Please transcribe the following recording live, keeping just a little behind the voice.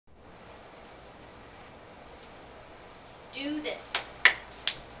Do this.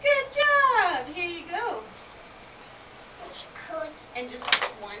 Good job. Here you go. And just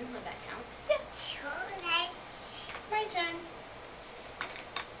one. Would that count? Yeah. My turn.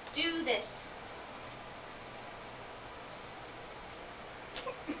 Do this.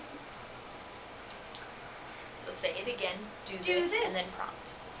 So say it again. Do this. and then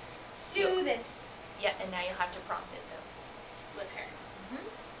prompt. Do this. Yeah, and now you'll have to prompt it though. With her. Mm-hmm.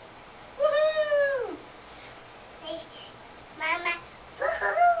 Woohoo! Hey, Mama,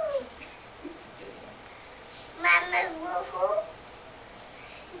 woohoo! Just do it again. Mama, woohoo!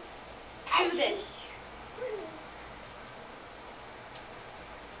 Do this.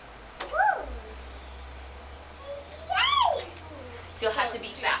 So you'll have to be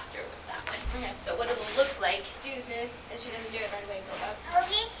faster with that one. Okay. So what it'll look like. Do this. And she doesn't do it right away. Go up.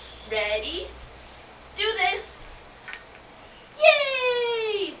 Ready? Do this.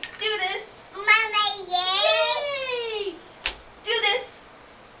 Yay! Do this. Mama, Yay! Do this.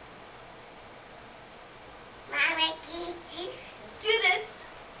 Mama, kitty. Do this.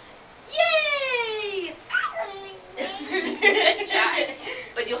 Yay! Good job.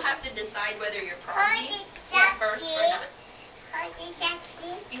 But you'll have to decide whether you're prompting first or not.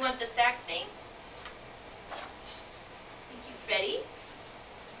 You want the sack thing? Thank you. Ready?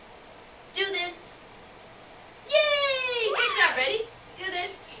 Do this. Yay! Good job. Ready? Do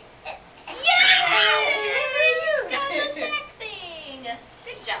this. Yay! You got the sack thing.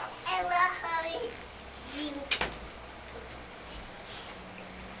 Good job. I love her.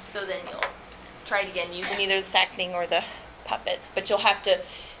 So then you'll try it again using either the sack thing or the puppets. But you'll have to,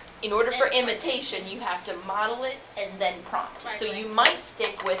 in order for imitation, you have to model it and then prompt. So you might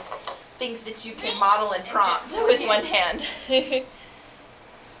stick with things that you can model and prompt with one hand.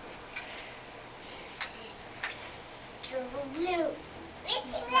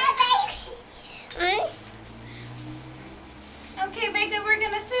 Okay, Vega, we're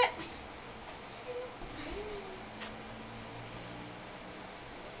gonna sit.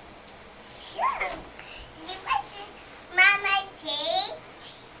 Mama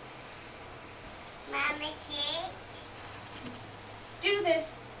sit. Mama sit. Do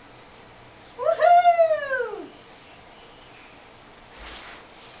this. Woohoo!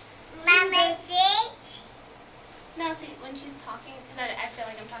 Mama sit. Now see, when she's talking, because I feel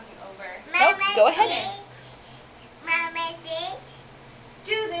like I'm talking over. Mama go ahead. sit. Mama sit.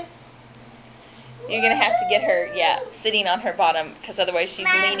 Do this. You're going to have to get her, sitting on her bottom, because otherwise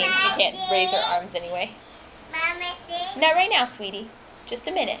she's leaning. She can't raise her arms anyway. Mama sit. Not right now, sweetie. Just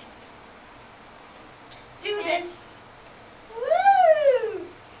a minute. Do this. Woo!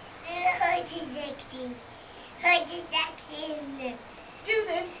 Her is acting. Her is acting. Do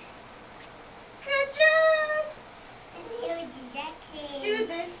this. Good job. Her is acting. Do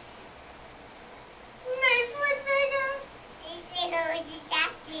this. Nice work, Vega. Her is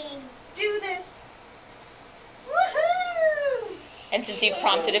acting. Do this. Woohoo! And since you've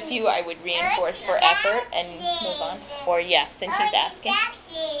prompted a few, I would reinforce for effort and move on. Or, since she's asking.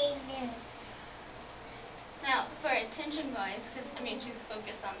 Now, for attention-wise, because, she's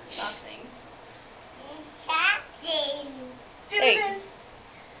focused on the sock thing. Do There you go. this.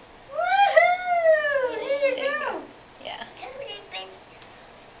 Woohoo! There you go. Yeah.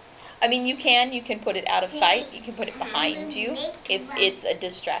 You can put it out of sight. You can put it behind you if it's a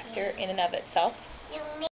distractor in and of itself.